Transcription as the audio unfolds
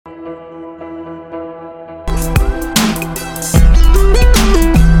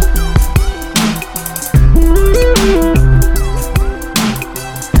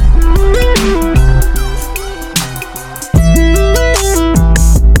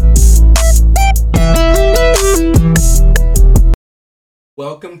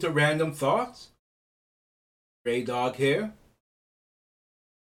welcome to Random Thoughts. Ray Dog here.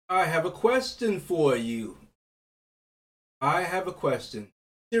 I have a question for you. I have a question.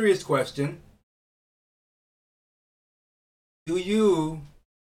 Serious question. Do you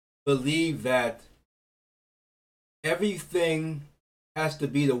believe that everything has to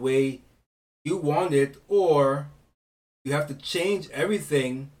be the way you want it, or you have to change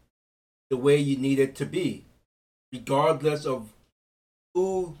everything the way you need it to be, regardless of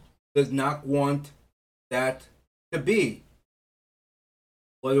who does not want that to be?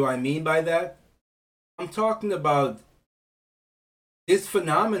 What do I mean by that? I'm talking about this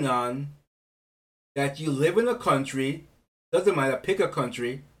phenomenon that you live in a country, doesn't matter, pick a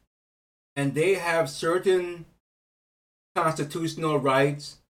country, and they have certain constitutional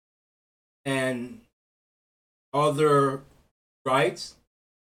rights and other rights,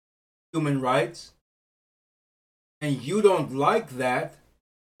 human rights, and you don't like that,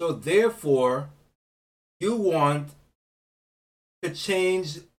 so therefore you want to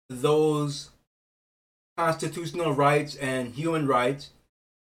change those constitutional rights and human rights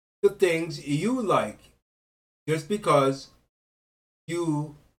to things you like just because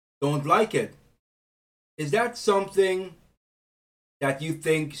you don't like it. Is that something that you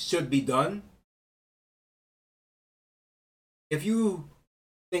think should be done? If you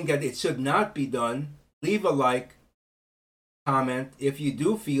think that it should not be done, leave a like, comment. If you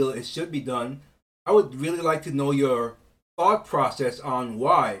do feel it should be done, I would really like to know your thought process on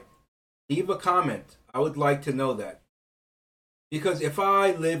why. Leave a comment. I would like to know that. Because if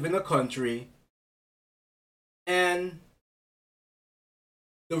I live in a country and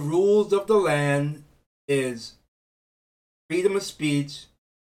the rules of the land is freedom of speech,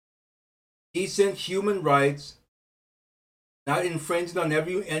 decent human rights, not infringing on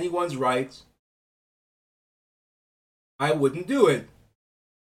anyone's rights, I wouldn't do it.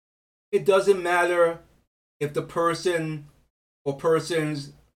 It doesn't matter if the person or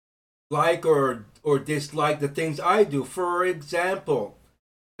persons like or dislike the things I do. For example,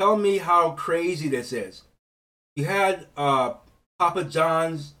 tell me how crazy this is. You had Papa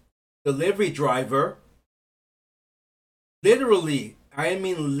John's delivery driver literally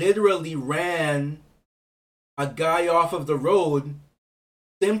ran a guy off of the road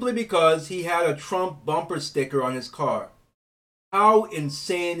simply because he had a Trump bumper sticker on his car. How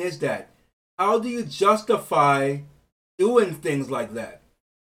insane is that? How do you justify doing things like that?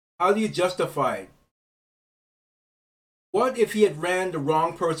 How do you justify it? What if he had ran the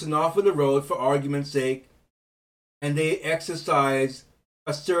wrong person off of the road, for argument's sake, and they exercise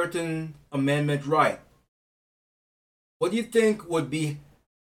a certain amendment right? What do you think would be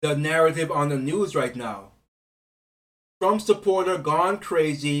the narrative on the news right now? Trump supporter gone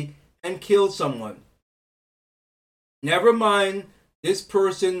crazy and killed someone. Never mind, this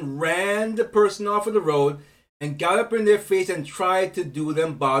person ran the person off of the road and got up in their face and tried to do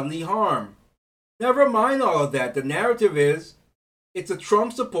them bodily harm. Never mind all of that. The narrative is, it's a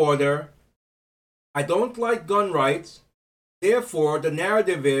Trump supporter. I don't like gun rights. Therefore, the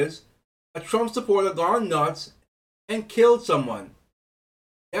narrative is, a Trump supporter gone nuts and killed someone.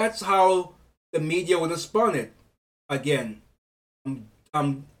 That's how the media would have spun it. Again,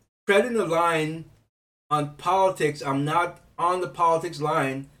 I'm treading the line on politics. I'm not on the politics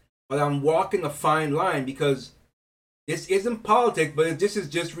line, but I'm walking a fine line because this isn't politics, but this is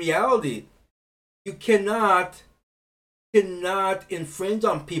just reality. You cannot infringe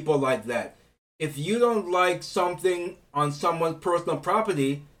on people like that. If you don't like something on someone's personal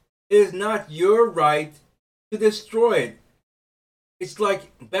property, it is not your right to destroy it. It's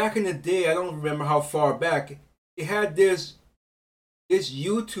like back in the day, I don't remember how far back, they had this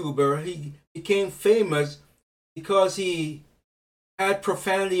YouTuber. He became famous because he had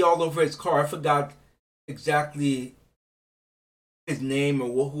profanity all over his car. I forgot exactly his name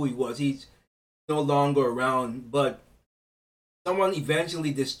or who he was. He's no longer around, but someone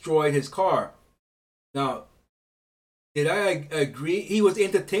eventually destroyed his car. Now, did I agree? He was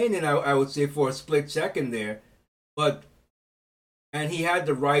entertaining, I would say, for a split second there, and he had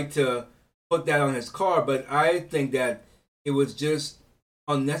the right to put that on his car, but I think that it was just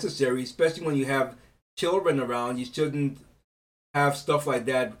unnecessary, especially when you have children around. You shouldn't have stuff like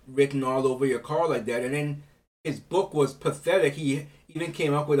that written all over your car like that. And then his book was pathetic. He even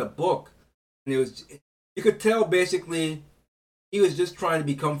came up with a book, and you could tell basically he was just trying to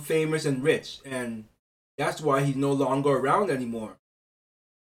become famous and rich, and that's why he's no longer around anymore.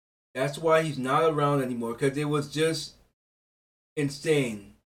 That's why he's not around anymore, because it was just insane.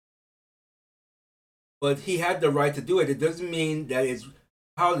 But he had the right to do it. It doesn't mean that it's,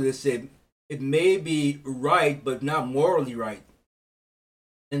 how to say, it may be right, but not morally right.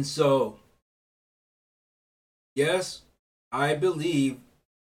 And so, yes, I believe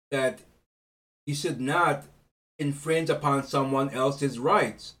that you should not infringe upon someone else's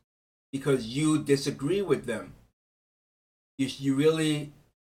rights because you disagree with them. You really,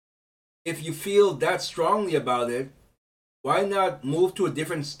 if you feel that strongly about it, why not move to a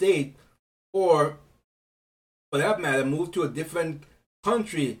different state, or for that matter, move to a different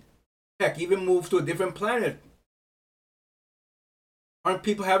country? Heck, even move to a different planet.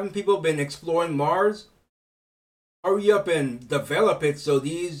 Haven't people been exploring Mars? Hurry up and develop it so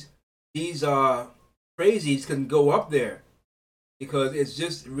these crazies can go up there, because it's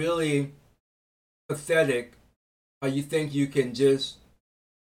just really pathetic how you think you can just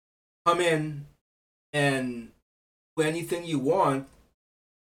come in and do anything you want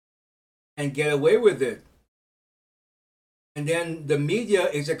and get away with it. And then the media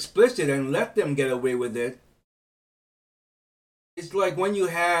is explicit and let them get away with it. It's like when you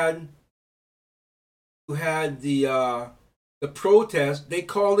had the protest, they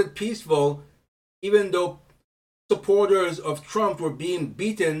called it peaceful, even though supporters of Trump were being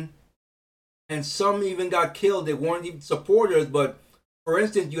beaten, and some even got killed. They weren't even supporters, but for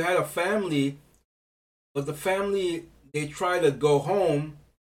instance, you had a family, but the family, they tried to go home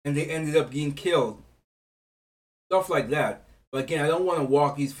and they ended up getting killed. Stuff like that. But again, I don't want to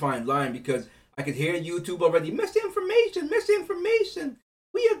walk these fine line because I could hear YouTube already. Misinformation, misinformation.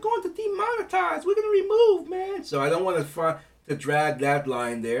 We are going to demonetize. We're going to remove, man. So I don't want to drag that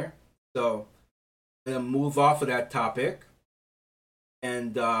line there. So I'm going to move off of that topic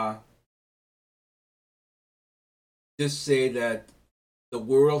and just say that the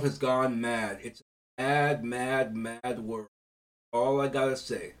world has gone mad. It's a mad, mad, mad world. All I got to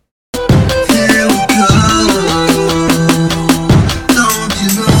say. Here we go.